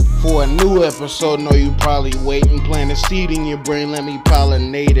new episode, know you probably waiting. Plant a seed in your brain, let me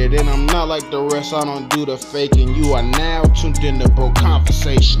pollinate it. And I'm not like the rest, I don't do the faking. You are now tuned into Bro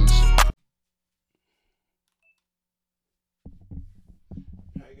Conversations.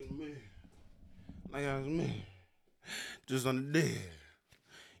 Like I was me. Just on the dead.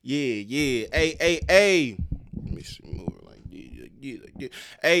 Yeah. Hey. Let me see, move it like this.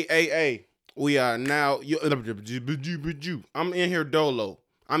 Hey. We are now. I'm in here dolo.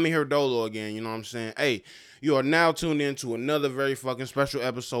 Again, you know what I'm saying? Hey, you are now tuned in to another very fucking special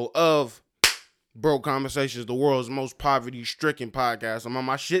episode of Bro Conversations, the world's most poverty-stricken podcast. I'm on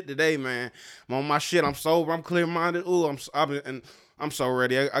my shit today, man. I'm on my shit. I'm sober. I'm clear-minded. Ooh, I'm so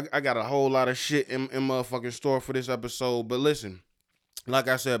ready. I got a whole lot of shit in motherfucking store for this episode. But listen, like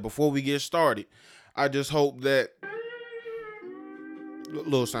I said, before we get started, I just hope that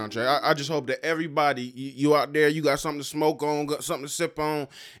little soundtrack. I just hope that everybody, you out there, you got something to smoke on, got something to sip on,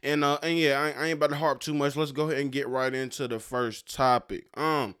 and yeah, I ain't about to harp too much. Let's go ahead and get right into the first topic.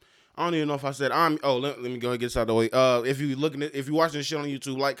 I don't even know if I said let me go ahead and get this out of the way. If you watching this shit on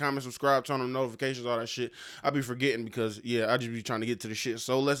YouTube, like, comment, subscribe, turn on notifications, all that shit. I be forgetting because I just be trying to get to the shit.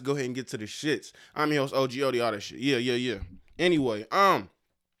 So let's go ahead and get to the shits. I'm your host, OG Odie, all that shit. Yeah. Anyway,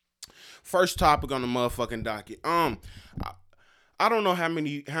 first topic on the motherfucking docket. I don't know how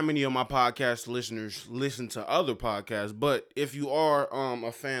many of my podcast listeners listen to other podcasts, but if you are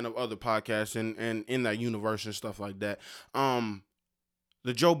a fan of other podcasts and in that universe and stuff like that,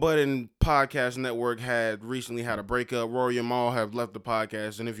 the Joe Budden Podcast Network had recently had a breakup. Rory and Mal have left the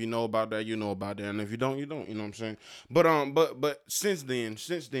podcast, and if you know about that, you know about that, and if you don't, you don't. You know what I'm saying? But since then,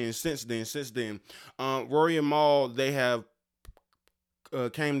 Rory and Mal, they have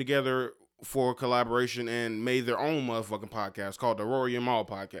came together for collaboration and made their own motherfucking podcast called the Rory and Mal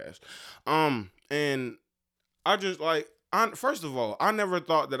Podcast. And I just first of all, I never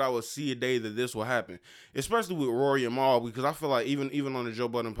thought that I would see a day that this will happen, especially with Rory and Mal, because I feel like even on the Joe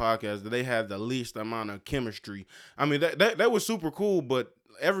Budden podcast, that they had the least amount of chemistry. I mean, that was super cool, but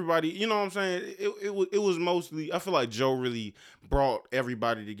everybody, you know what I'm saying? It was mostly, I feel like Joe really brought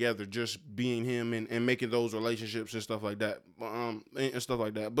everybody together, just being him and making those relationships and stuff like that. And stuff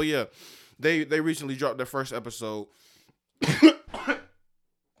like that. But yeah, they recently dropped their first episode.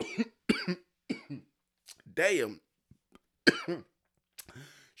 Damn.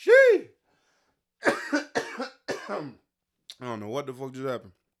 She. I don't know what the fuck just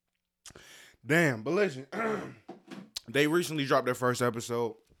happened. Damn, but listen, they recently dropped their first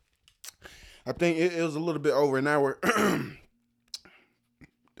episode. I think it was a little bit over an hour.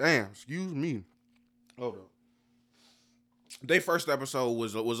 Damn, excuse me. Hold up. Their first episode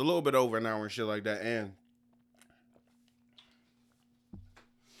was a little bit over an hour and shit like that,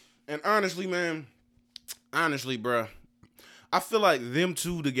 and honestly, man, bruh, I feel like them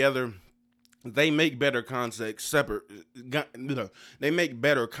two together, they make better content separate. They make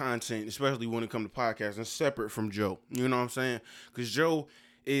better content, especially when it comes to podcasting, separate from Joe. You know what I'm saying? Because Joe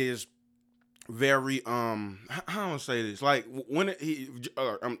is very how do I say this? Like when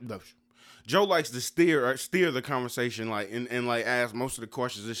Joe likes to steer the conversation, and ask most of the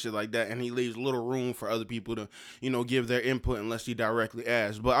questions and shit like that, and he leaves little room for other people to give their input unless he directly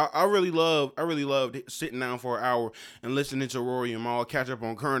asks. But I really loved sitting down for an hour and listening to Rory and Mal catch up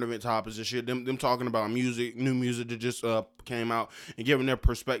on current event topics and shit. Them talking about new music that just came out and giving their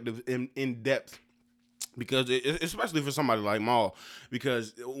perspective in depth. Because especially for somebody like Mal,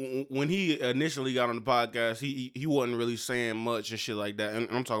 because when he initially got on the podcast, he wasn't really saying much and shit like that. And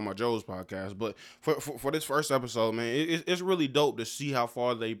I'm talking about Joe's podcast, but for this first episode, man, it's really dope to see how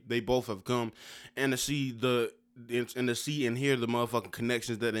far they both have come, and to see and hear the motherfucking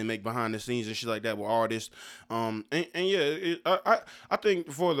connections that they make behind the scenes and shit like that with artists. I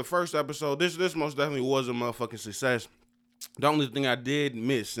think for the first episode, this most definitely was a motherfucking success. The only thing I did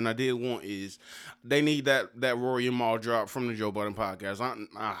miss and I did want is they need that Rory and Mal drop from the Joe Budden podcast.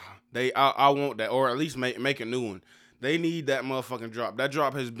 I want that, or at least make a new one. They need that motherfucking drop. That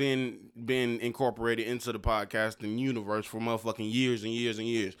drop has been incorporated into the podcasting universe for motherfucking years and years and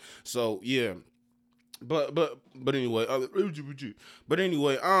years. So yeah, but anyway,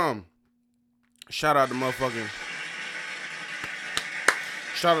 shout out to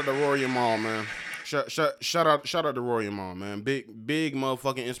Rory and Mal, man. Shout out to Rory and Mal, man. Big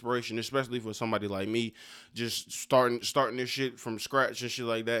motherfucking inspiration, especially for somebody like me, just starting this shit from scratch and shit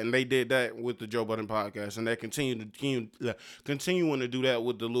like that. And they did that with the Joe Budden podcast, and they continuing to do that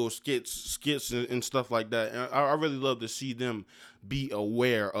with the little skits and stuff like that. And I really love to see them be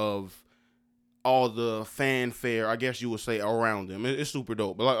aware of all the fanfare, I guess you would say, around them. It's super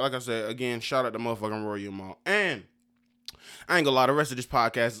dope. But like I said, again, shout out to motherfucking Rory and Mal. And I ain't gonna lie, the rest of this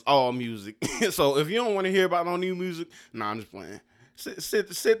podcast is all music. So if you don't want to hear about no new music, nah, I'm just playing.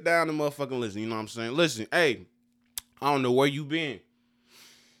 Sit down and motherfucking listen. You know what I'm saying? Listen, hey, I don't know where you been.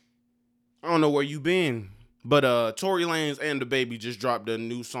 But Tory Lanez and DaBaby just dropped a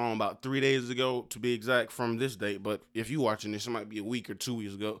new song about 3 days ago, to be exact, from this date. But if you watching this, it might be a week or 2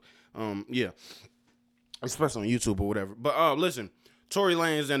 weeks ago. Yeah, especially on YouTube or whatever. But listen, Tory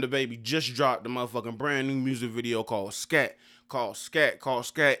Lanez and DaBaby just dropped the motherfucking brand new music video called Scat.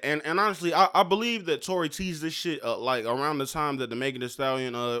 And honestly, I believe that Tory teased this shit like around the time that the Megan Thee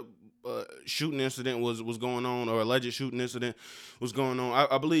Stallion shooting incident was going on, or alleged shooting incident was going on.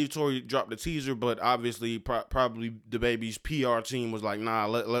 I believe Tory dropped the teaser, but obviously probably DaBaby's PR team was like, nah,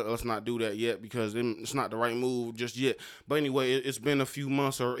 let's not do that yet, because it's not the right move just yet. But anyway, it's been a few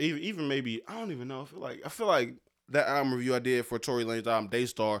months, or even maybe, I don't even know. I feel like that album review I did for Tory Lanez's album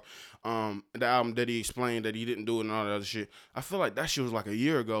Daystar, the album that he explained that he didn't do it and all that other shit, I feel like that shit was like a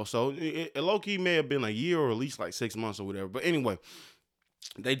year ago. So it low-key may have been a year, or at least like 6 months or whatever. But anyway,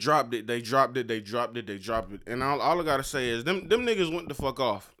 they dropped it. And all I gotta say is them niggas went the fuck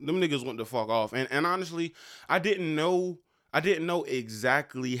off. And honestly, I didn't know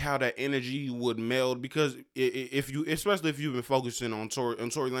exactly how that energy would meld, because especially if you've been focusing on Tory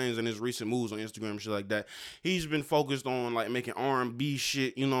Lanez and his recent moves on Instagram and shit like that, he's been focused on like making R&B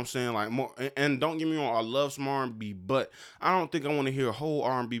shit, you know what I'm saying? Like more, and don't get me wrong, I love some R&B, but I don't think I want to hear a whole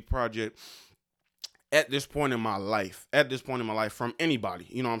R&B project at this point in my life from anybody,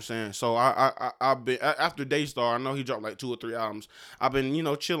 you know what I'm saying? So I've been, after Daystar, I know he dropped like 2 or 3 albums. I've been,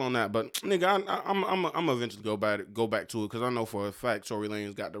 chill on that, but nigga, I'm eventually go back to it, because I know for a fact Tory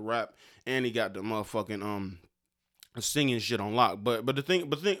Lanez got the rap and he got the motherfucking singing shit on lock. But the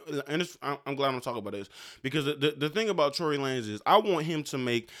thing, and I'm glad I'm talking about this, because the thing about Tory Lanez is I want him to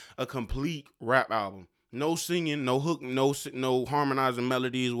make a complete rap album. No singing, no hook, no harmonizing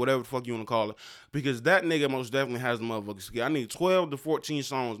melodies, whatever the fuck you want to call it. Because that nigga most definitely has the motherfucking skill. I need 12 to 14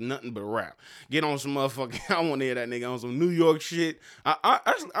 songs, nothing but rap. Get on some motherfucking, I want to hear that nigga on some New York shit. I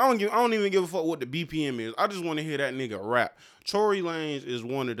don't even give a fuck what the BPM is. I just want to hear that nigga rap. Tory Lanez is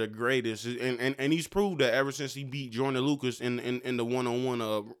one of the greatest, and he's proved that ever since he beat Joyner Lucas in the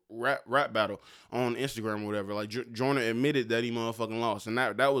one-on-one rap battle on Instagram or whatever. Like Joyner admitted that he motherfucking lost, and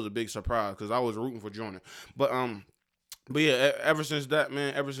that was a big surprise, because I was rooting for Joyner. But yeah, ever since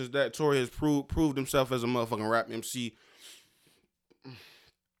that, Tory has proved himself as a motherfucking rap MC.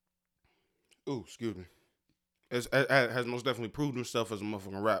 Ooh, excuse me. Has most definitely proved himself as a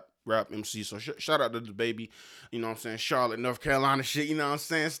motherfucking rap MC. So shout out to DaBaby, you know what I'm saying, Charlotte, North Carolina shit, you know what I'm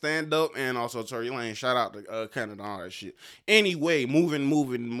saying, stand up, and also Tory Lanez, shout out to Canada, all that shit. Anyway, moving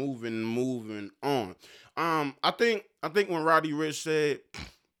on. I think when Roddy Ricch said,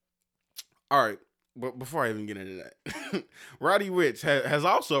 all right, but before I even get into that, Roddy Ricch has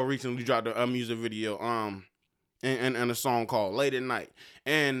also recently dropped a music video, and a song called Late at Night.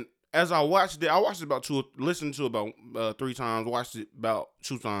 And as I watched it listened to it about 3 times, watched it about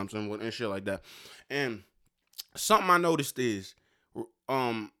 2 times, and shit like that. And something I noticed is,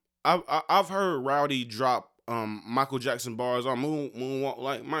 I've heard Rowdy drop Michael Jackson bars on Moonwalk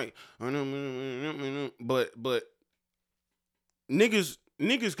Like Mike, but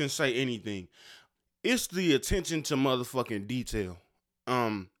niggas can say anything. It's the attention to motherfucking detail.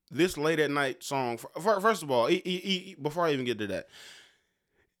 This Late at Night song, first of all, before I even get to that,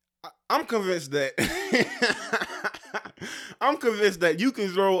 I'm convinced that you can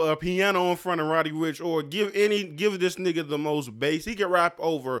throw a piano in front of Roddy Ricch, or give this nigga the most bass. He can rap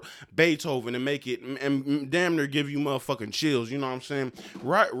over Beethoven and make it, and damn near give you motherfucking chills. You know what I'm saying?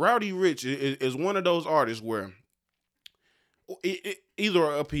 Roddy Ricch is one of those artists where either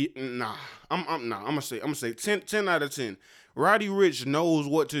I'm gonna say 10 out of 10. Roddy Ricch knows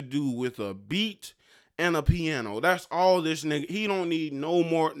what to do with a beat and a piano. That's all this nigga. He don't need no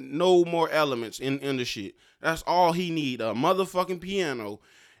more elements in the shit. That's all he need. A motherfucking piano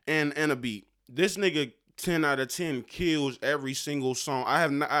and a beat. This nigga 10 out of 10 kills every single song. I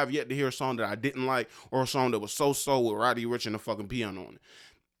have yet to hear a song that I didn't like, or a song that was so with Roddy Ricch and a fucking piano on it.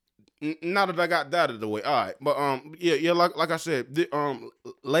 Now that I got that out of the way, all right. But yeah, like I said,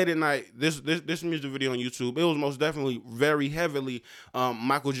 Late at Night, this music video on YouTube, it was most definitely very heavily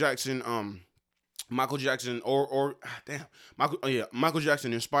Michael Jackson Michael Jackson Michael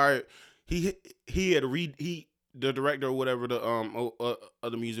Jackson inspired. The director or whatever,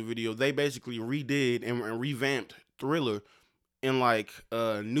 of the music video, they basically redid and revamped Thriller in like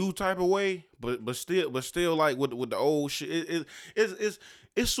a new type of way, but still like with the old shit. It's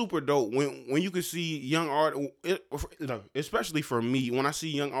it's super dope when you can see young art, especially for me, when I see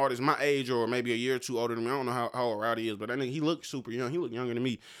young artists my age or maybe a year or two older than me. I don't know how old Rowdy is, but I think he looks super young. He look younger than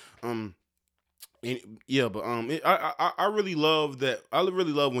me. Um, and yeah, but I really love that. I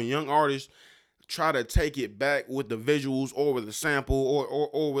really love when young artists try to take it back with the visuals or with a sample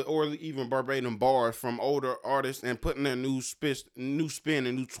or even verbatim bars from older artists and putting their new spin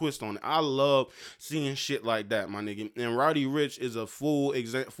and new twist on it. I love seeing shit like that, my nigga. And Roddy Ricch is a full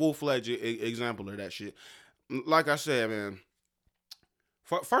fledged example of that shit. Like I said, man.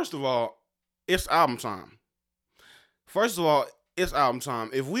 First of all, it's album time. First of all, it's album time.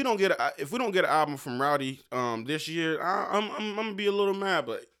 If we don't get an album from Rowdy this year, I'm gonna be a little mad.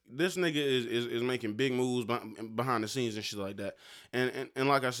 But this nigga is making big moves behind the scenes and shit like that. And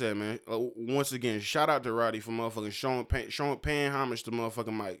like I said, man, once again, shout out to Rowdy for motherfucking paying homage to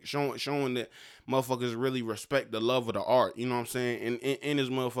motherfucking Mike, showing that motherfuckers really respect the love of the art. You know what I'm saying? And in his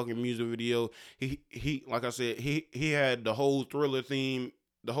motherfucking music video, he like I said, he had the whole Thriller theme,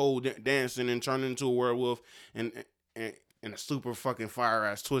 the whole dancing and turning into a werewolf, and and and a super fucking fire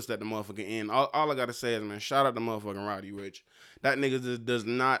ass twist at the motherfucking end. All I gotta say is, man, shout out to motherfucking Roddy Ricch. That nigga just does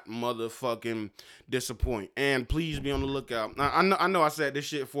not motherfucking disappoint. And please be on the lookout. Now, I know I said this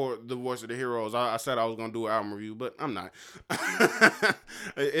shit for the Voice of the Heroes. I said I was gonna do an album review, but I'm not.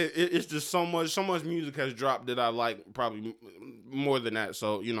 It's just so much music has dropped that I like probably more than that.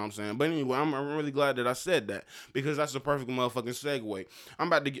 So you know what I'm saying. But anyway, I'm really glad that I said that because that's the perfect motherfucking segue. I'm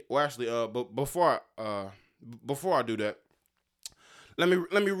about to get. Well, actually, but before I do that. Let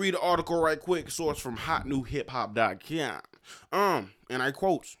me read the article right quick. Source from hotnewhiphop.com. And I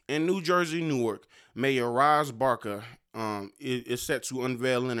quote: in New Jersey, Newark, Mayor Roz Barker is set to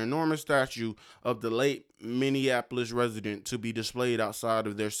unveil an enormous statue of the late Minneapolis resident to be displayed outside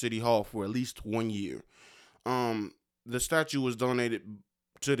of their city hall for at least 1 year. The statue was donated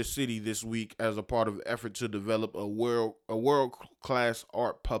to the city this week as a part of the effort to develop a world class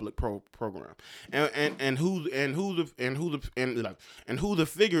art public program, and who the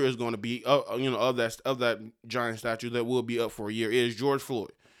figure is going to be, of that giant statue that will be up for a year is George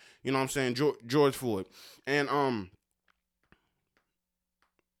Floyd. You know what I'm saying, George Floyd, and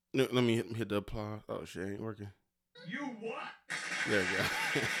let me hit the applause. Oh shit, ain't working. You what? There you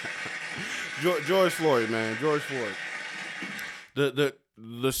go. George Floyd, man, George Floyd.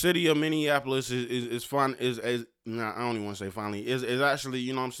 The city of Minneapolis is fun is I don't even want to say finally is actually,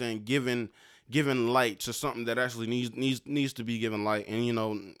 you know what I'm saying, giving light to something that actually needs to be given light. And you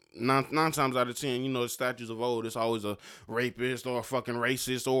know, nine times out of 10, you know, the statues of old, it's always a rapist or a fucking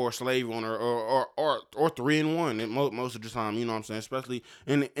racist or a slave owner or 3 in 1 most of the time. You know what I'm saying, especially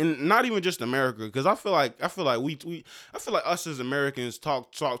in not even just America, because I feel like us as Americans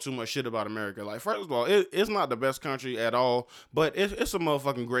talk too much shit about America. Like, first of all, it's not the best country at all, but it's a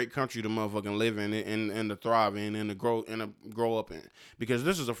motherfucking great country to motherfucking live in and to thrive in and to grow up in, because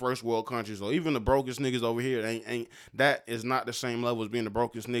this is a first world country. So even the brokest niggas over here ain't that is not the same level as being the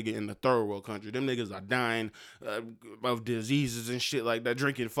brokest nigga in the third world country. Them niggas are dying of diseases and shit like that,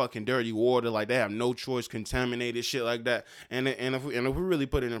 drinking fucking dirty water like they have no choice, contaminated shit like that. And if we really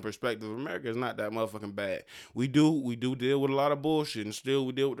put it in perspective, America is not that motherfucking bad. We do deal with a lot of bullshit, and still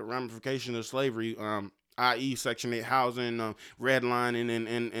we deal with the ramifications of slavery, i.e. Section 8 housing, redlining,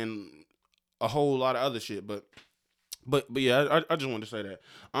 and a whole lot of other shit. But yeah, I just wanted to say that.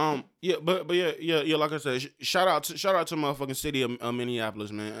 Yeah. Like I said, shout out to motherfucking city of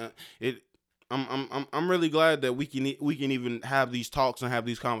Minneapolis, man. I'm really glad that we can even have these talks and have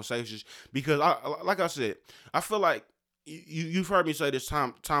these conversations, because like I said, I feel like you've heard me say this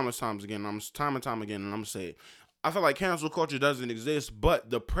time and time again, and I'm gonna say it. I feel like cancel culture doesn't exist, but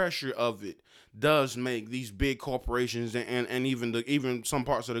the pressure of it does make these big corporations and even some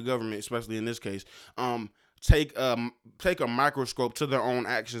parts of the government, especially in this case, take a microscope to their own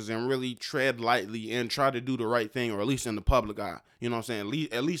actions and really tread lightly and try to do the right thing, or at least in the public eye. You know what I'm saying?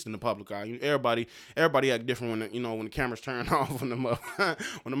 At least in the public eye. Everybody act different when the cameras turn off, when the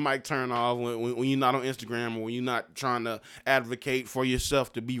mic turn off, when you're not on Instagram, or when you're not trying to advocate for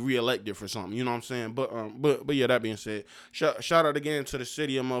yourself to be reelected for something. You know what I'm saying? But yeah, that being said, shout out again to the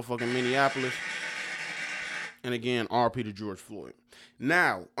city of motherfucking Minneapolis, and again, RP to George Floyd.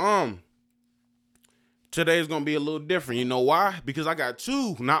 Now, today's gonna be a little different. You know why? Because I got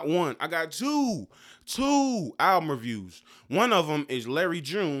two, not one. I got two album reviews. One of them is Larry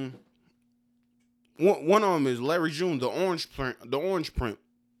June. One of them is Larry June, the Orange Print.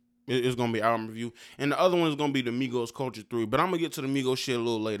 Is gonna be album review, and the other one is gonna be the Migos Culture 3. But I'm gonna get to the Migos shit a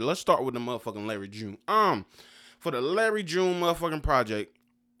little later. Let's start with the motherfucking Larry June. For the Larry June motherfucking project,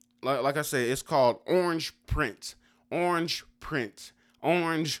 like I said, it's called Orange Print. Orange Print.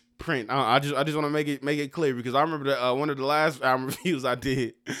 Orange Print. I just want to make it clear because I remember that one of the last album reviews I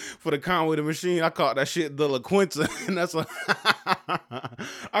did for the Conway the Machine. I called that shit the La Quinta, and that's what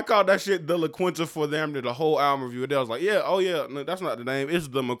I called that shit the La Quinta for them to the whole album review. They was like, yeah, oh yeah, no, that's not the name. It's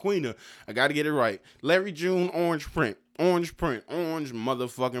the McQueena. I got to get it right. Larry June Orange Print. Orange Print. Orange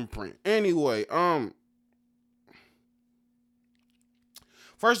motherfucking print. Anyway,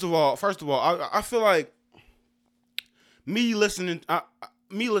 first of all, I feel like me listening,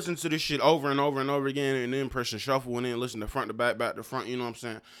 me listening to this shit over and over and over again, and then pressing shuffle and then listen to front to back, back to front. You know what I'm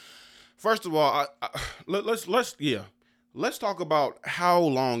saying? First of all, let's talk about how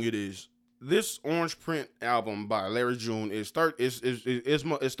long it is. This Orange Print album by Larry June is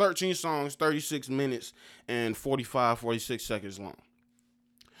 13 songs, 36 minutes, and 46 seconds long.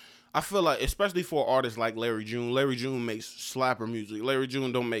 I feel like, especially for artists like Larry June makes slapper music. Larry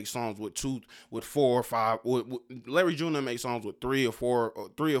June don't make songs with 4 or 5. Larry June don't make songs with 3 or 4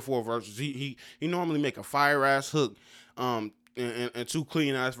 verses. He normally make a fire ass hook, and 2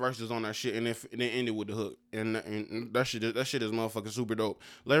 clean ass verses on that shit, and then end it with the hook, and that shit is motherfucking super dope.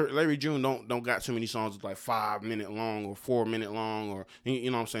 Larry June don't got too many songs that's like 5-minute long or 4-minute long, or you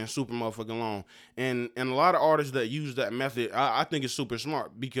know what I'm saying, super motherfucking long. And a lot of artists that use that method, I think it's super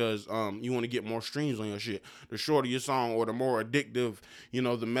smart because you want to get more streams on your shit. The shorter your song or the more addictive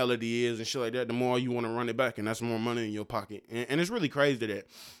the melody is and shit like that, the more you want to run it back, and that's more money in your pocket. And it's really crazy that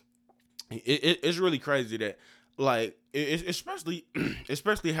it's really crazy that, like, especially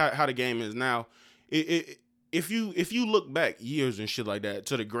how the game is now. If you look back years and shit like that,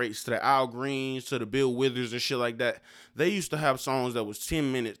 to the greats, to the Al Greens, to the Bill Withers and shit like that, they used to have songs that was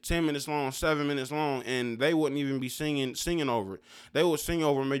 10 minutes long, 7 minutes long, and they wouldn't even be singing over it. They would sing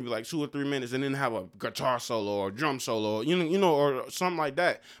over maybe like 2 or 3 minutes and then have a guitar solo or drum solo, or something like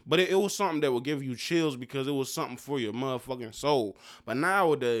that. But it was something that would give you chills because it was something for your motherfucking soul. But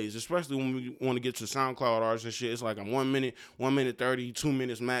nowadays, especially when we want to get to SoundCloud artists and shit, it's like a 1 minute, 1 minute 30, 2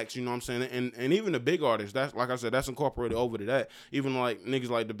 minutes max, you know what I'm saying? And even the big artists, that's, like I said, that's incorporated over to that. Even like niggas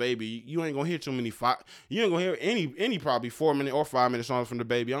like the Baby, you ain't gonna hear too many you ain't gonna hear any probably 4-minute or 5-minute songs from the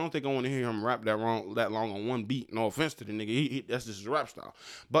Baby. I don't think I want to hear him rap that long on one beat. No offense to the nigga, he that's just his rap style.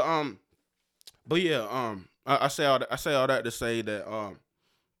 But yeah, I say all that to say that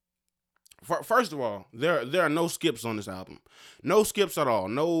first of all, there are no skips on this album, no skips at all,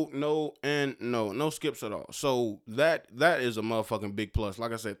 no skips at all. So that is a motherfucking big plus.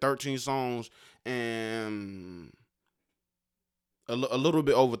 Like I said, 13 songs and a little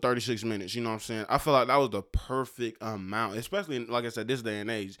bit over 36 minutes. You know what I'm saying? I feel like that was the perfect amount, especially like I said, this day and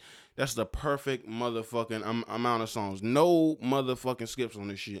age. That's the perfect motherfucking amount of songs. No motherfucking skips on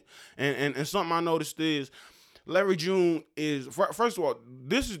this shit. And something I noticed is Larry June is, first of all,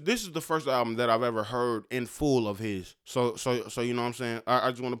 this is the first album that I've ever heard in full of his. So you know what I'm saying? I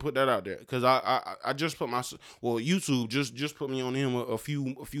just want to put that out there because I just put YouTube just put me on him a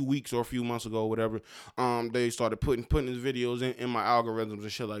few weeks or a few months ago or whatever. They started putting his videos in my algorithms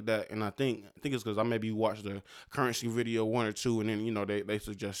and shit like that, and I think it's because I maybe watched the Currency video 1 or 2, and then they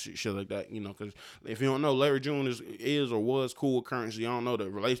suggest shit like that, because if you don't know, Larry June is or was cool with Currency. I don't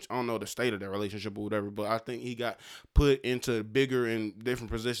know the state of their relationship or whatever, but I think he got put into bigger and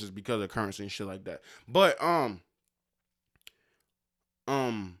different positions because of Currency and shit like that. But I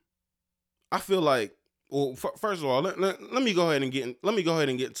feel like, well, first of all, let me go ahead and get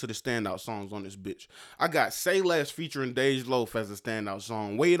to the standout songs on this bitch. I got Say Less featuring Dej Loaf as a standout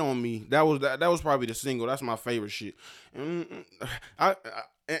song. Wait on Me. That was probably the single. That's my favorite shit. And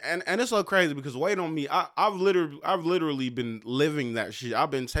it's so crazy because Wait on Me, I've literally been living that shit. I've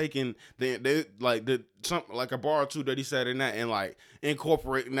been taking something like a bar or two that he said in that and like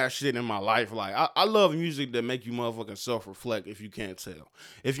incorporating that shit in my life. Like I love music that make you motherfucking self-reflect, if you can't tell.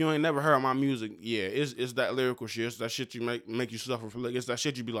 If you ain't never heard my music, yeah, it's that lyrical shit. It's that shit you make you self-reflect. It's that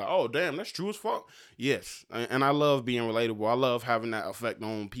shit you be like, oh damn, that's true as fuck. Yes. And I love being relatable. I love having that effect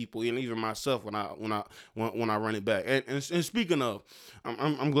on people and even myself when I run it back. And speaking of,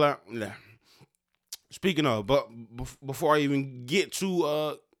 I'm glad. Yeah. Speaking of, but before I even get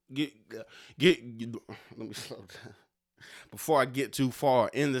to let me slow down. Before I get too far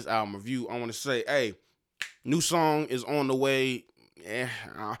in this album review, I want to say, hey, new song is on the way. Yeah,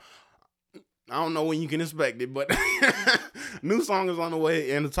 I don't know when you can expect it, but new song is on the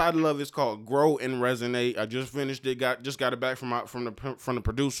way, and the title of it's called "Grow and Resonate." I just finished it. Just got it back from the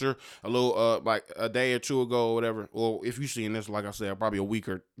producer a little like a day or two ago or whatever. Well, if you seen this, like I said, probably a week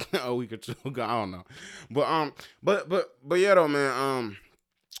or two ago. I don't know, but yeah though, man.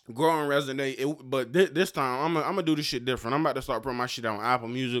 grow and resonate. But this time I'm gonna do this shit different. I'm about to start putting my shit on Apple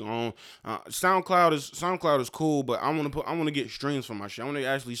Music, on SoundCloud is cool, but I want to get streams for my shit. I want to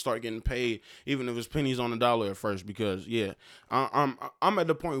actually start getting paid, even if it's pennies on the dollar at first. Because yeah, I'm at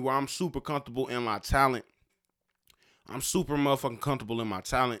the point where I'm super comfortable in my talent. I'm super motherfucking comfortable in my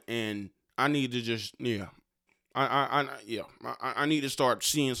talent, and I need to just yeah. I need to start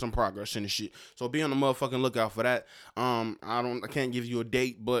seeing some progress in the shit. So be on the motherfucking lookout for that. I can't give you a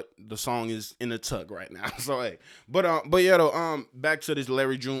date, but the song is in the tuck right now. So hey, but yeah though, back to this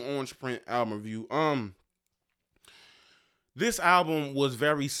Larry June Orange Print album review. This album was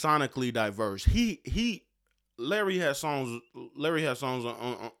very sonically diverse. Larry had songs. Larry had songs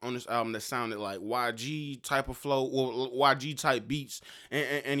on this album that sounded like YG type of flow or YG type beats,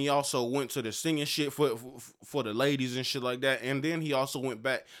 and he also went to the singing shit for the ladies and shit like that. And then he also went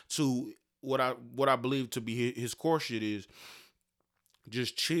back to what I believe to be his core shit is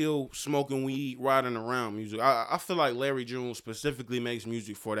just chill, smoking weed, riding around music. I feel like Larry June specifically makes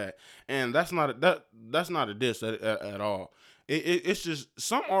music for that, and that's not a diss at all. It's just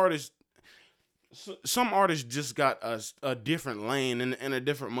some artists just got a different lane and a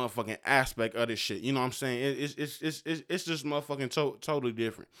different motherfucking aspect of this shit. You know what I'm saying? It's just motherfucking totally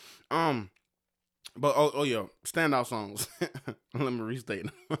different. But yeah, standout songs. Let me restate.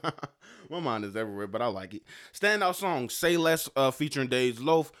 My mind is everywhere, but I like it. Standout songs: "Say Less" featuring Days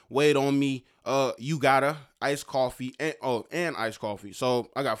Loaf, "Wait on Me," "You Gotta," "Iced Coffee," and "Iced Coffee." So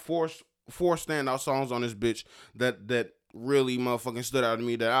I got four standout songs on this bitch that really motherfucking stood out to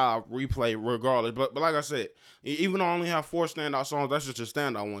me that I'll replay regardless. But like I said, even though I only have four standout songs, that's just the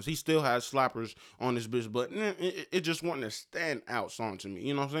standout ones. He still has slappers on this bitch, but it just wasn't a standout song to me.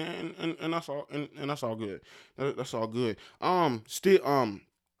 You know what I'm saying? And that's all. And that's all good. That's all good. Still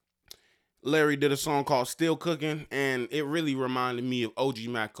Larry did a song called "Still Cooking," and it really reminded me of OG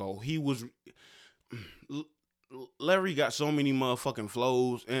Maco. Larry got so many motherfucking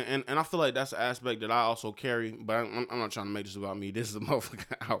flows, and I feel like that's an aspect that I also carry. But I'm not trying to make this about me. This is a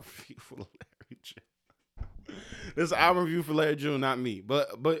motherfucking album review for Larry June. This is an album review for Larry June, not me. But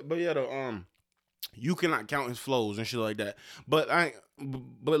yeah, you cannot count his flows and shit like that. But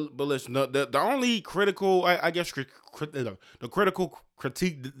listen, the only critical, I guess, the critical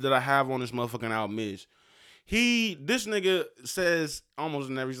critique that I have on this motherfucking album is this nigga says almost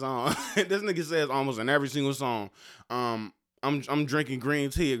in every song. This nigga says almost in every single song, I'm drinking green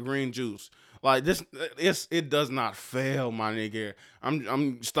tea or green juice. Like this, it does not fail, my nigga.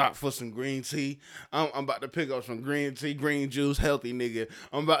 I'm stopped for some green tea. I'm about to pick up some green tea, green juice, healthy nigga.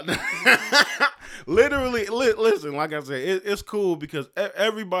 I'm about to literally listen. Like I said, it's cool because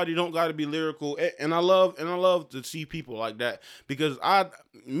everybody don't got to be lyrical, and I love to see people like that because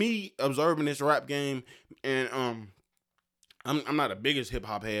me observing this rap game and I'm not the biggest hip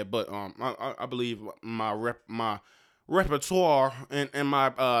hop head, but I believe my repertoire and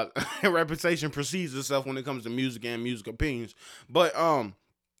my reputation precedes itself when it comes to music and music opinions. But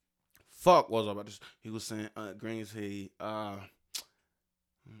fuck, what was I about to say? He was saying Green's Head.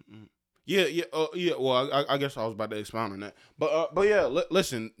 Yeah. Well, I guess I was about to expound on that. But yeah,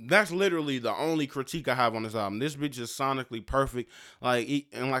 listen, that's literally the only critique I have on this album. This bitch is sonically perfect.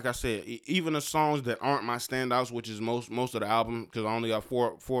 And like I said, even the songs that aren't my standouts, which is most of the album, because I only got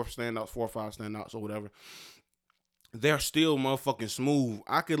four standouts, 4 or 5 standouts or whatever. They're still motherfucking smooth.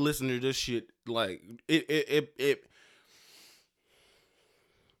 I could listen to this shit like it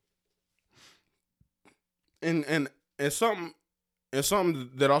and it's something. And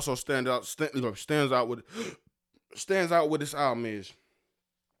something that also stands out with this album is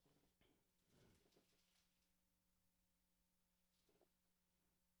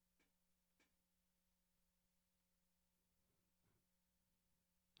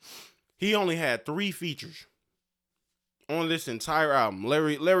he only had 3 features on this entire album.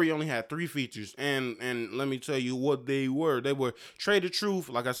 Larry only had 3 features, and let me tell you what they were. They were Trey the Truth,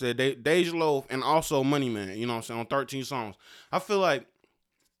 like I said, Deja Loaf, and also Money Man. You know what I'm saying, on 13 songs. I feel like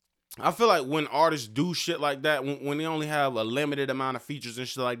when artists do shit like that, when they only have a limited amount of features and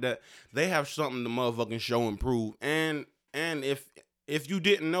shit like that, they have something to motherfucking show and prove. And if you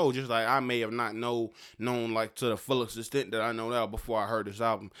didn't know, just like I may have not known like to the fullest extent that I know now before I heard this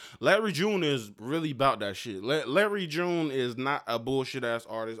album, Larry June is really about that shit. Larry June is not a bullshit ass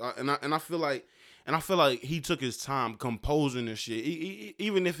artist, and I feel like. And I feel like he took his time composing this shit.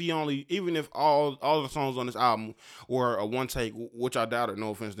 Even if all the songs on this album were a one take, which I doubt it,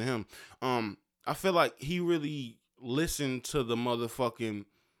 no offense to him. I feel like he really listened to the motherfucking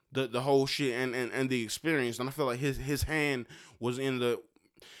the whole shit and the experience. And I feel like his hand was in the.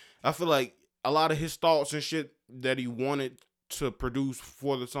 I feel like a lot of his thoughts and shit that he wanted to produce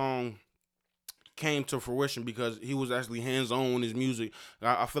for the song came to fruition because he was actually hands on with his music.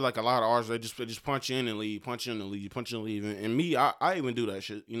 I feel like a lot of artists they just punch in and leave, punch in and leave, punch in and leave. And me, I even do that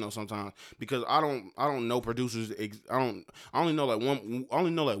shit, sometimes because I don't know producers. I only know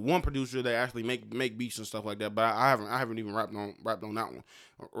like one producer that actually make beats and stuff like that. But I haven't even rapped on that one,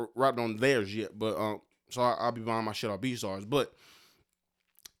 or rapped on theirs yet. But so I'll be buying my shit off BeatStars. But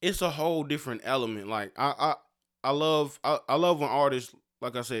it's a whole different element. Like I love when artists,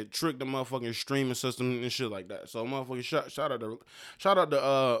 like I said, trick the motherfucking streaming system and shit like that. So motherfucking shout out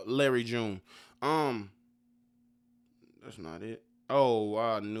to Larry June. Um that's not it. Oh,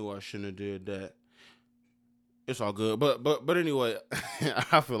 I knew I shouldn't have did that. It's all good. But anyway,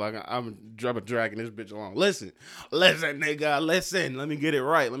 I feel like I'm dragging this bitch along. Listen, nigga, listen. Let me get it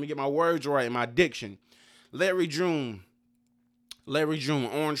right. Let me get my words right, my diction. Larry June,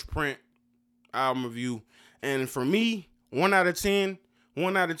 Orange Print album review. And for me, 1 out of 10.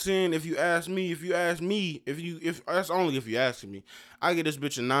 1 out of 10. If that's only if you ask me, I get this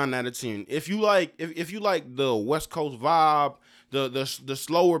bitch a 9 out of 10. If you like, if you like the West Coast vibe, the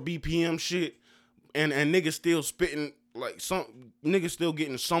slower BPM shit, and niggas still spitting like some niggas still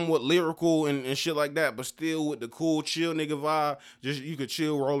getting somewhat lyrical and shit like that, but still with the cool chill nigga vibe. Just you could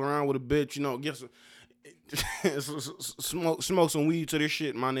chill, roll around with a bitch, get some smoke some weed to this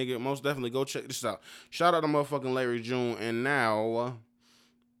shit, my nigga. Most definitely go check this out. Shout out to motherfucking Larry June. And now, well,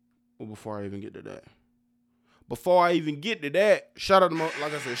 before I even get to that, shout out to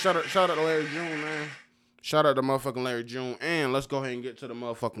like I said, shout out to Larry June, man. Shout out to motherfucking Larry June. And let's go ahead and get to the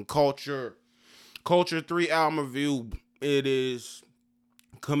motherfucking Culture 3 album review. It is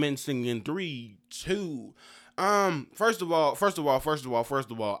commencing in 3, 2. First of all,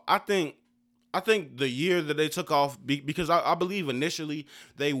 I think the year that they took off, because I believe initially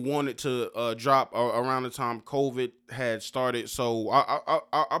they wanted to drop around the time COVID had started. So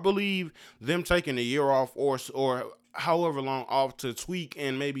I believe them taking a year off or however long off to tweak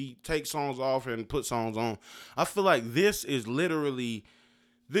and maybe take songs off and put songs on. I feel like this is literally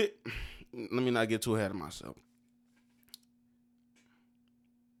this. Let me not get too ahead of myself.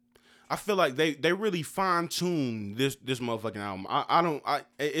 I feel like they really fine tuned this motherfucking album.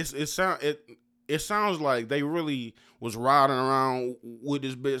 It sounds like they really was riding around with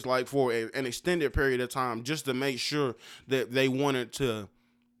this bitch like for an extended period of time just to make sure that they wanted to,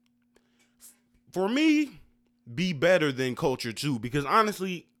 for me, be better than Culture 2. Because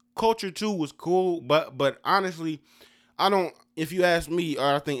honestly, Culture 2 was cool, but honestly, I don't. If you ask me, or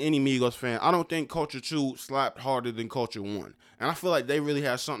I think any Migos fan, I don't think Culture 2 slapped harder than Culture 1. And I feel like they really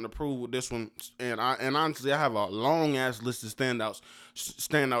have something to prove with this one. And honestly, I have a long ass list of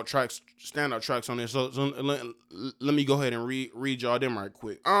standout tracks on this. So let me go ahead and read y'all them right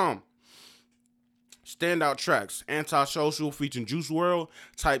quick. Standout tracks: Antisocial featuring Juice WRLD,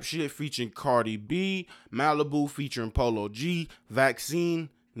 Type Shit featuring Cardi B, Malibu featuring Polo G, Vaccine,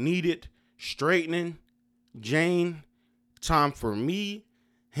 Needed, Straightening, Jane, Time for Me,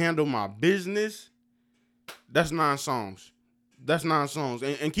 Handle My Business. That's 9 songs.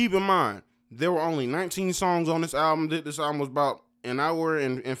 And keep in mind, there were only 19 songs on this album. This album was about an hour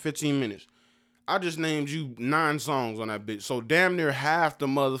and 15 minutes. I just named you 9 songs on that bitch. So damn near half the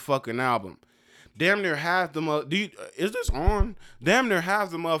motherfucking album. Damn near half the is this on? Damn near half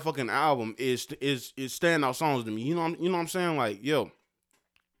the motherfucking album is standout songs to me. You know what I'm saying? Like, yo,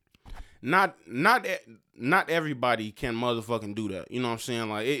 not everybody can motherfucking do that. You know what I'm saying?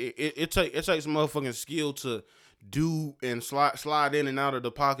 Like it takes motherfucking skill to do and slide in and out of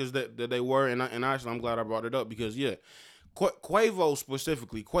the pockets that they were. And actually, I'm glad I brought it up because yeah, Quavo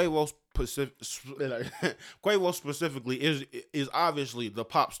specifically is obviously the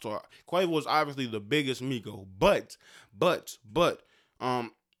pop star. Quavo is obviously the biggest Migo, but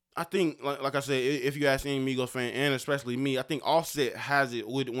I think like I said, if you ask any Migos fan and especially me, I think Offset has it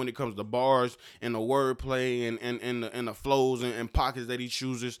when it comes to bars and the wordplay and the flows and pockets that he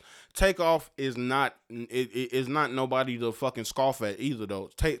chooses. Takeoff is not nobody to fucking scoff at either though.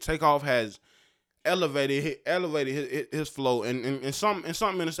 Takeoff has elevated his flow and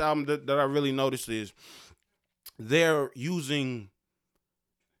something in this album that I really noticed is they're using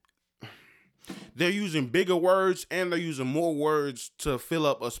bigger words and they're using more words to fill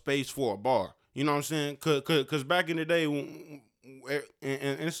up a space for a bar. You know what I'm saying? Cause back in the day, and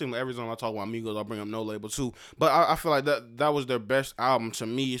it seems like every time I talk about Migos, I bring up No Label too. But I feel like that was their best album to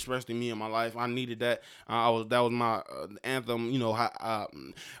me, especially me in my life. I needed that. That was my anthem.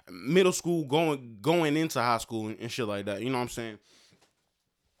 Middle school going into high school and shit like that. You know what I'm saying?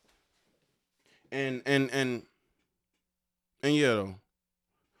 And yeah though.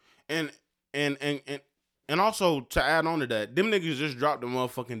 And And also to add on to that, them niggas just dropped the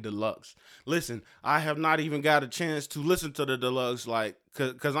motherfucking deluxe. Listen, I have not even got a chance to listen to the deluxe, like,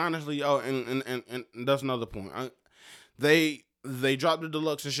 cause honestly, and that's another point. They dropped the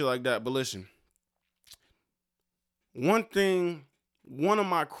deluxe and shit like that. But listen, one thing, one of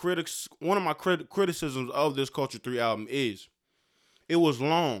my criticisms of this Culture 3 album is it was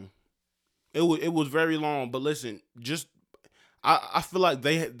long. It was very long. But listen, just I feel like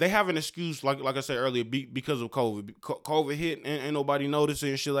they have an excuse, like I said earlier, because of COVID. COVID hit and ain't nobody noticing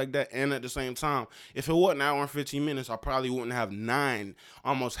and shit like that. And at the same time, if it wasn't an hour and 15 minutes, I probably wouldn't have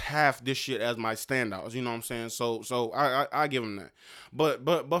almost half this shit as my standouts. You know what I'm saying? So I give them that.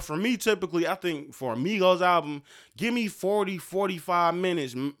 But for me, typically, I think for Migos album, give me 40-45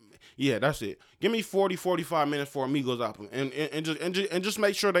 minutes. Yeah, that's it. Give me 40-45 minutes for Migos album, and just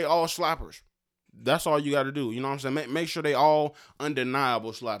make sure they all slappers. That's all you got to do. You know what I'm saying? Make sure they all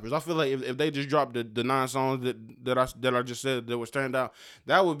undeniable slappers. I feel like if they just dropped the 9 songs that I just said that would stand out,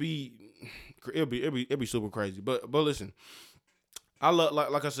 that would be it'd be super crazy. But listen, I love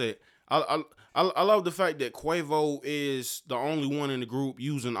like I said, I love the fact that Quavo is the only one in the group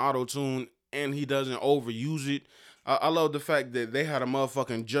using auto tune and he doesn't overuse it. I love the fact that they had a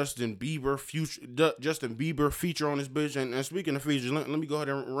motherfucking Justin Bieber feature on this bitch. And speaking of features, let me go ahead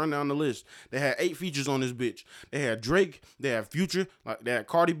and run down the list. They had 8 features on this bitch. They had Drake, they had Future, like they had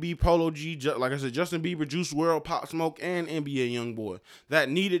Cardi B, Polo G, like I said, Justin Bieber, Juice WRLD, Pop Smoke, and NBA YoungBoy. That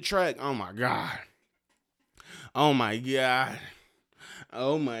Needed track, oh my god, oh my god,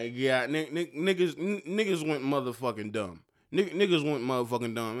 oh my god, niggas went motherfucking dumb. Niggas went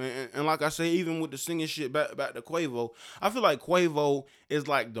motherfucking dumb. And like I say, even with the singing shit back to Quavo, I feel like Quavo is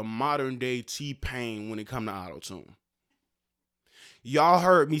like the modern day T-Pain when it come to auto-tune. Y'all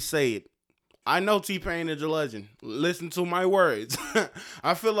heard me say it. I know T-Pain is a legend. Listen to my words.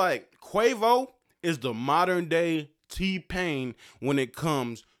 I feel like Quavo is the modern day T-Pain when it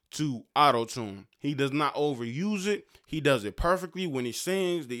comes to auto-tune. He does not overuse it. He does it perfectly when he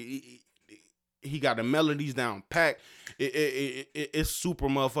sings. He got the melodies down packed. It's super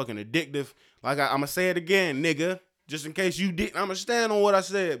motherfucking addictive. Like I'm gonna say it again, nigga. Just in case you didn't, I'm gonna stand on what I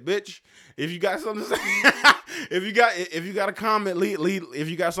said, bitch. If you got something to say, if you got a comment, if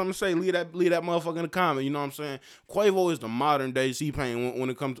you got something to say, leave that motherfucker in the comment. You know what I'm saying? Quavo is the modern day T-Pain when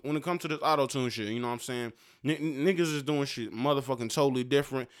it comes to this auto tune shit. You know what I'm saying? Niggas is doing shit motherfucking totally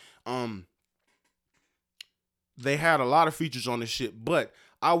different. They had a lot of features on this shit, but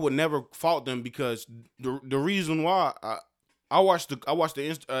I would never fault them because the reason why I watched the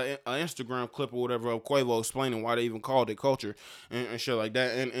Instagram clip or whatever of Quavo explaining why they even called it Culture and shit like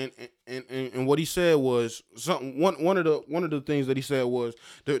that, and what he said was one of the things that he said was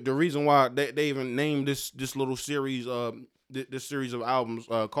the reason why they even named this little series this series of albums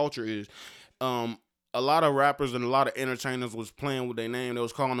Culture is a lot of rappers and a lot of entertainers was playing with their name. They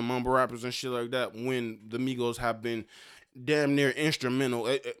was calling them mumble rappers and shit like that when the Migos have been damn near instrumental.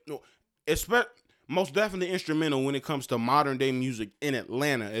 Most definitely instrumental when it comes to modern day music in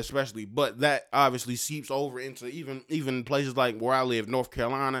Atlanta, especially. But that obviously seeps over into even places like where I live, North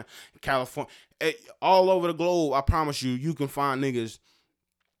Carolina, California, all over the globe. I promise you can find niggas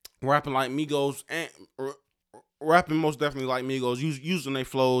rapping like Migos and rapping most definitely like Migos, using their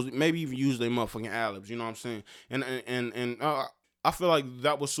flows, maybe even use their motherfucking ad-libs. You know what I'm saying? And I feel like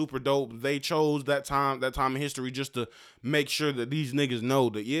that was super dope. They chose that time in history just to make sure that these niggas know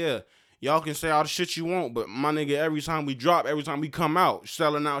that, yeah, y'all can say all the shit you want, but my nigga, every time we drop, every time we come out,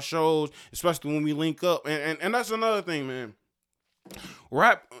 selling out shows, especially when we link up. And that's another thing, man.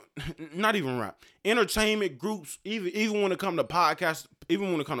 Rap, not even rap, entertainment groups, even when it come to podcasts,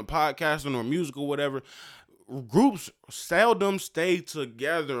 podcasting or music or whatever, groups seldom stay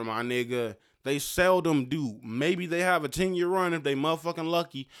together, my nigga. They seldom do. Maybe they have a 10-year run if they motherfucking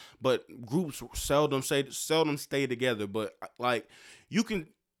lucky, but groups seldom stay together. But like you can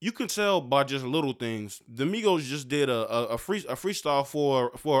tell by just little things. The Migos just did a freestyle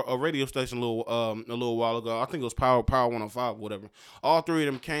for a radio station a little while ago. I think it was Power 105, whatever. All 3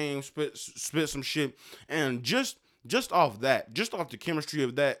 of them came, spit some shit, and just off that, just off the chemistry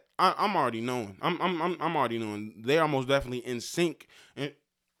of that, I'm already knowing. I'm already knowing they are most definitely in sync like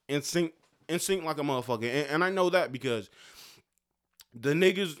a motherfucker. And I know that because the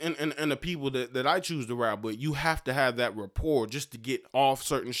niggas and the people that I choose to rap with, you have to have that rapport just to get off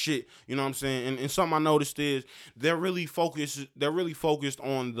certain shit. You know what I'm saying? And something I noticed is they're really focused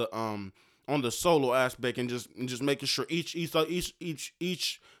on the solo aspect and just making sure each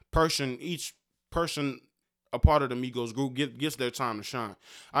person a part of the Migos group gets their time to shine.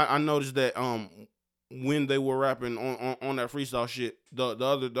 I noticed that when they were rapping on that freestyle shit, the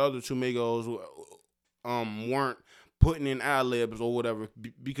other 2 Migos weren't putting in ad-libs or whatever,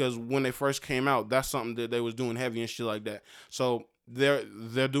 because when they first came out, that's something that they was doing heavy and shit like that. So they're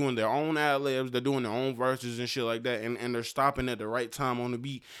doing their own ad-libs, they're doing their own verses and shit like that, and they're stopping at the right time on the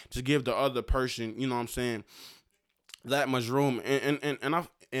beat to give the other person, you know what I'm saying, that much room. And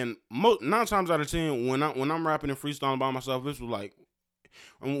 9 times out of 10, when I'm rapping and freestyling by myself, this was like,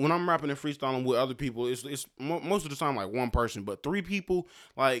 when I'm rapping and freestyling with other people, it's most of the time like one person, but 3 people,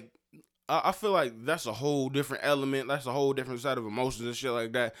 like, I feel like that's a whole different element. That's a whole different set of emotions and shit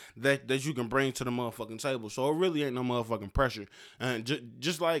like that you can bring to the motherfucking table. So it really ain't no motherfucking pressure. And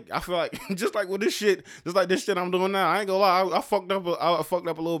just like, I feel like, just like with this shit, I'm doing now. I ain't gonna lie, I fucked up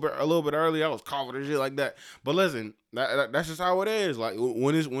a little bit early. I was coughing and shit like that. But listen, that's just how it is. Like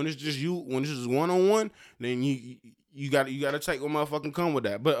when it's just you, when it's just 1-on-1, then you gotta take what motherfucking come with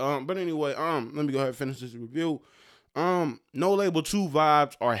that. But anyway, let me go ahead and finish this review. No Label 2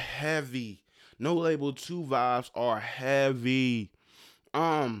 vibes are heavy. No Label 2 vibes are heavy.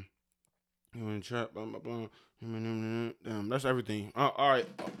 That's everything. All right.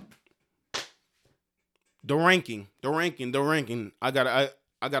 The ranking. I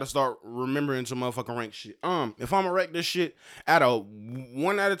gotta start remembering some motherfucking rank shit. If I'm gonna rank this shit at a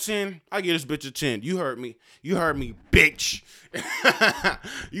 1 out of 10, I give this bitch a 10. You heard me, bitch.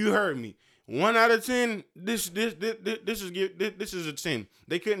 You heard me. 1 out of 10. This is a 10.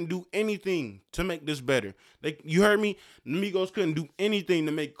 They couldn't do anything to make this better. You heard me. The Migos couldn't do anything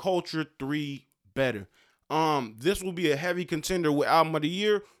to make Culture 3 better. This will be a heavy contender with Album of the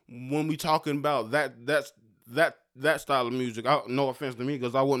Year when we talking about that style of music. No offense to me,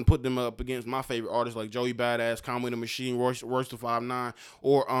 because I wouldn't put them up against my favorite artists like Joey Badass, Conway the Machine, Royce the 5'9",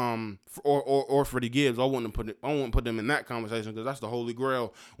 or Freddie Gibbs. I wouldn't put them in that conversation, because that's the holy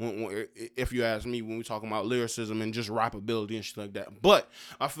grail if you ask me, when we talking about lyricism and just rapability and shit like that. But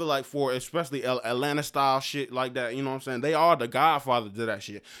I feel like for especially Atlanta style shit like that, you know what I'm saying, they are the godfather to that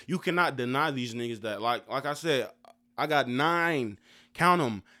shit. You cannot deny these niggas that. Like I said, I got 9, count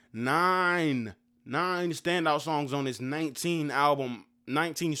them, 9 standout songs on this 19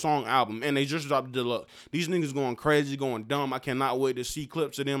 song album, and they just dropped the deluxe. These niggas going crazy, going dumb. I cannot wait to see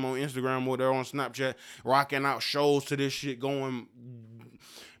clips of them on Instagram or they're on Snapchat rocking out shows to this shit,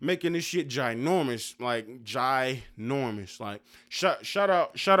 making this shit ginormous. Like shout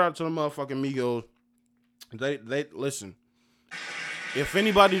out to the motherfucking Migos. They listen. If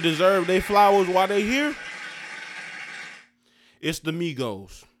anybody deserve their flowers while they here, it's the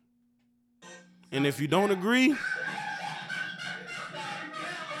Migos. And if you don't agree,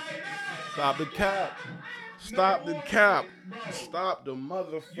 stop the cap. Stop the cap. Stop the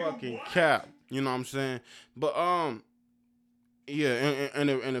motherfucking cap. You know what I'm saying? But yeah, and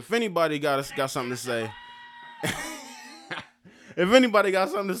if anybody got something to say,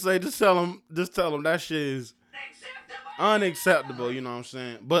 just tell them that shit is unacceptable. You know what I'm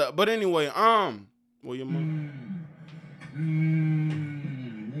saying? But anyway, well, your mom.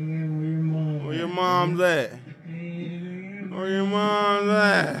 Where your mom's at?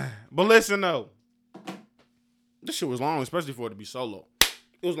 But listen though, this shit was long, especially for it to be solo.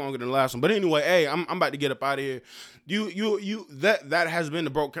 It was longer than the last one. But anyway, hey, I'm about to get up out of here. That has been the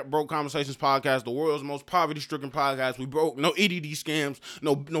Broke Conversations podcast, the world's most poverty-stricken podcast. We broke. No EDD scams,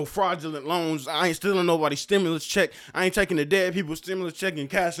 no fraudulent loans. I ain't stealing nobody's stimulus check. I ain't taking the dead people's stimulus check and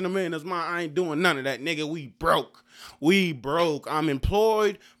cashing them in as mine. I ain't doing none of that, nigga. We broke. I'm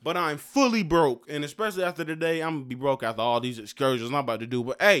employed, but I'm fully broke. And especially after today, I'm gonna be broke after all these excursions I'm about to do.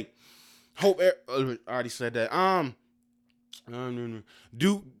 But hey, I already said that.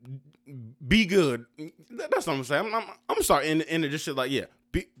 Be good. That's what I'm saying. I'm sorry. End of this shit like, yeah.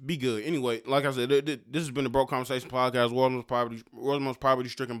 Be good. Anyway, like I said, this has been the Broke Conversation podcast, world's most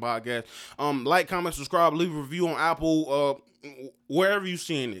poverty-stricken podcast. Like, comment, subscribe, leave a review on Apple, wherever you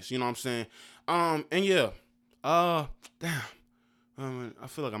seeing this. You know what I'm saying? And yeah. Damn. I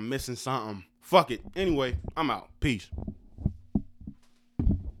feel like I'm missing something. Fuck it. Anyway, I'm out. Peace.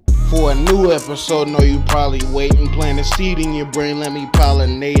 For a new episode, know you probably waiting. Plant a seed in your brain, let me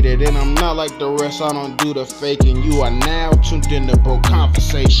pollinate it. And I'm not like the rest, I don't do the faking. You are now tuned in to Broke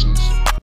Conversations.